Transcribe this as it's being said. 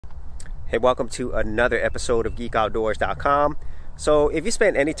Hey, welcome to another episode of GeekOutdoors.com. So if you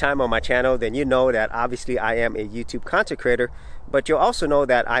spend any time on my channel, then you know that obviously I am a YouTube content creator, but you'll also know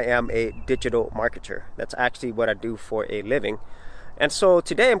that I am a digital marketer. That's actually what I do for a living. And so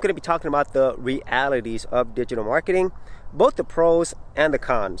today I'm going to be talking about the realities of digital marketing, both the pros and the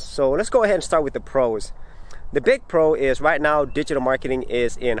cons. So let's go ahead and start with the pros. The big pro is right now digital marketing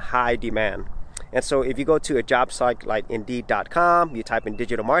is in high demand. And so if you go to a job site like Indeed.com, you type in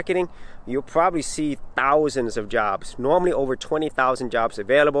digital marketing, you'll probably see thousands of jobs, normally over 20,000 jobs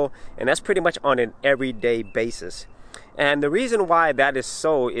available, and that's pretty much on an everyday basis. And the reason why that is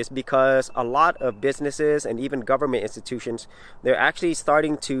so is because a lot of businesses and even government institutions, they're actually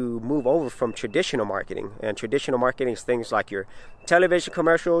starting to move over from traditional marketing. And traditional marketing is things like your television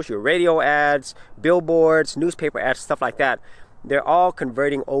commercials, your radio ads, billboards, newspaper ads, stuff like that. They're all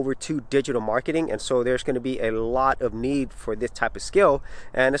converting over to digital marketing, and so there's going to be a lot of need for this type of skill,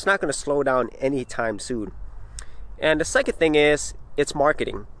 and it's not going to slow down anytime soon. And the second thing is it's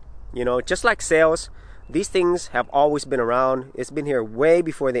marketing. You know, just like sales, these things have always been around. It's been here way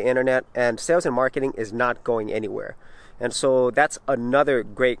before the internet, and sales and marketing is not going anywhere. And so that's another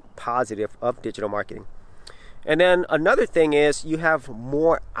great positive of digital marketing. And then another thing is you have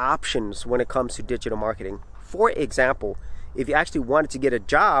more options when it comes to digital marketing. For example, if you actually wanted to get a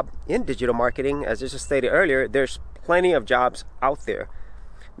job in digital marketing, as I just stated earlier, there's plenty of jobs out there.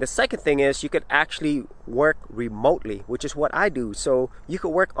 The second thing is you could actually work remotely, which is what I do. So you could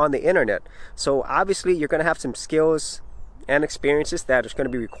work on the internet. So obviously you're going to have some skills and experiences that is going to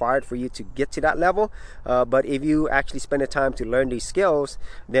be required for you to get to that level. But if you actually spend the time to learn these skills,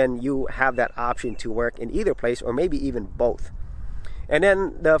 then you have that option to work in either place or maybe even both. And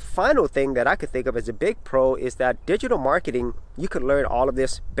then the final thing that I could think of as a big pro is that digital marketing, you could learn all of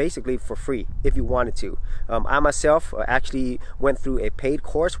this basically for free if you wanted to. I myself actually went through a paid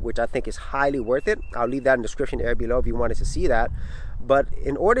course, which I think is highly worth it. I'll leave that in the description area below if you wanted to see that. But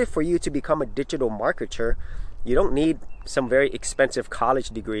in order for you to become a digital marketer, you don't need some very expensive college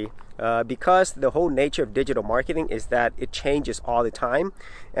degree because the whole nature of digital marketing is that it changes all the time.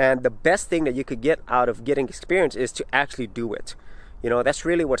 And the best thing that you could get out of getting experience is to actually do it. You know, that's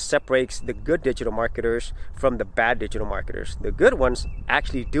really what separates the good digital marketers from the bad digital marketers. The good ones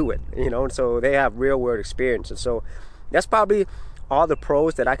actually do it, you know, and so they have real world experience. And so that's probably all the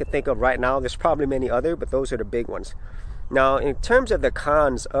pros that I could think of right now. There's probably many other, but those are the big ones. Now, in terms of the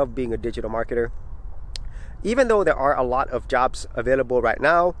cons of being a digital marketer, even though there are a lot of jobs available right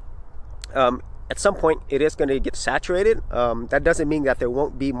now, at some point it is going to get saturated. That doesn't mean that there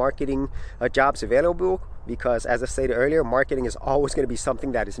won't be marketing jobs available, because as I stated earlier, marketing is always going to be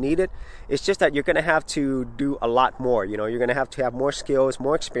something that is needed. It's just that you're going to have to do a lot more. You know, you're going to have more skills,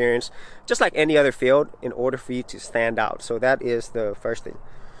 more experience, just like any other field, in order for you to stand out. So that is the first thing.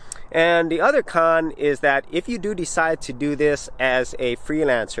 And the other con is that if you do decide to do this as a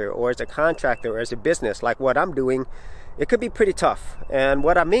freelancer or as a contractor or as a business like what I'm doing, it could be pretty tough. And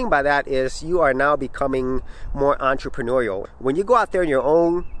what I mean by that is you are now becoming more entrepreneurial. When you go out there on your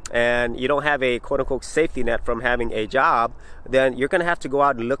own and you don't have a quote-unquote safety net from having a job, then you're going to have to go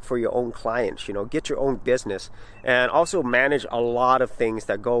out and look for your own clients, you know, get your own business, and also manage a lot of things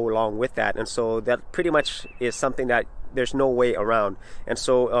that go along with that. And so that pretty much is something that there's no way around. And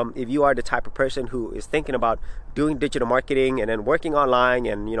so if you are the type of person who is thinking about doing digital marketing and then working online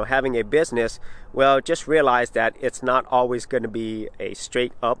and, you know, having a business, well, just realize that it's not always going to be a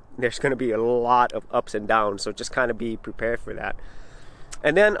straight up. There's going to be a lot of ups and downs. So just kind of be prepared for that.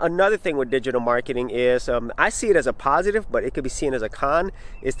 And then another thing with digital marketing is, I see it as a positive, but it could be seen as a con,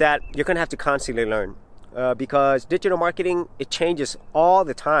 is that you're going to have to constantly learn. Because digital marketing, it changes all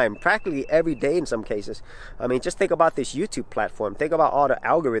the time, practically every day in some cases. I mean, just think about this YouTube platform. Think about all the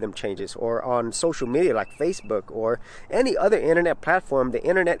algorithm changes, or on social media like Facebook or any other internet platform. The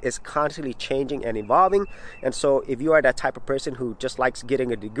internet is constantly changing and evolving. And so if you are that type of person who just likes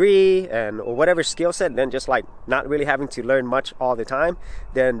getting a degree or whatever skill set, then just like not really having to learn much all the time,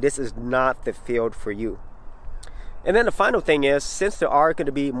 then this is not the field for you. And then the final thing is, since there are going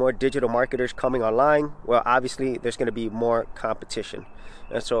to be more digital marketers coming online, well, obviously there's going to be more competition.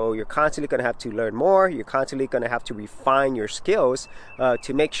 And so you're constantly going to have to learn more. You're constantly going to have to refine your skills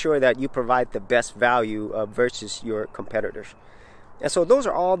to make sure that you provide the best value versus your competitors. And so those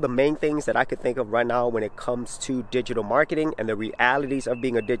are all the main things that I could think of right now when it comes to digital marketing and the realities of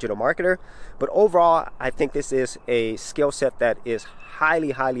being a digital marketer. But overall, I think this is a skill set that is highly,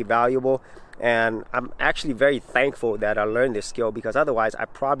 highly valuable. And I'm actually very thankful that I learned this skill, because otherwise I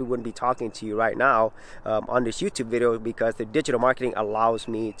probably wouldn't be talking to you right now on this YouTube video, because the digital marketing allows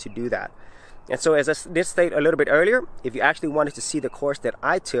me to do that. And so as I did state a little bit earlier, if you actually wanted to see the course that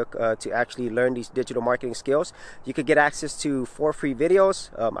I took to actually learn these digital marketing skills, you could get access to 4 free videos.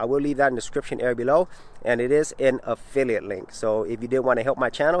 I will leave that in the description area below, and it is an affiliate link. So if you did want to help my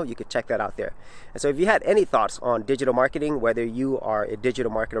channel, you could check that out there. And so if you had any thoughts on digital marketing, whether you are a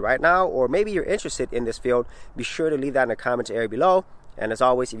digital marketer right now, or maybe you're interested in this field, be sure to leave that in the comments area below. And as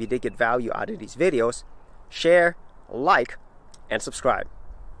always, if you did get value out of these videos, share, like, and subscribe.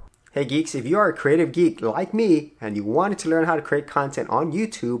 Hey geeks, if you are a creative geek like me and you wanted to learn how to create content on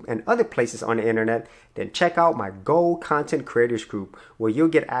YouTube and other places on the internet, then check out my Gold Content Creators group, where you'll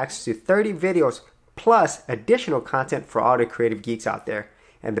get access to 30 videos plus additional content for all the creative geeks out there.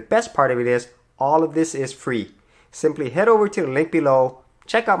 And the best part of it is, all of this is free. Simply head over to the link below,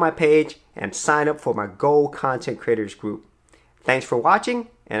 check out my page, and sign up for my Gold Content Creators group. Thanks for watching,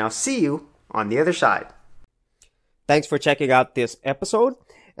 and I'll see you on the other side. Thanks for checking out this episode.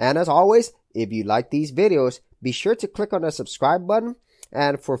 And as always, if you like these videos, be sure to click on the subscribe button.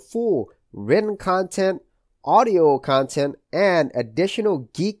 And for full written content, audio content, and additional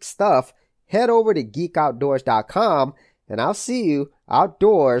geek stuff, head over to geekoutdoors.com, and I'll see you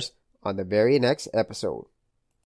outdoors on the very next episode.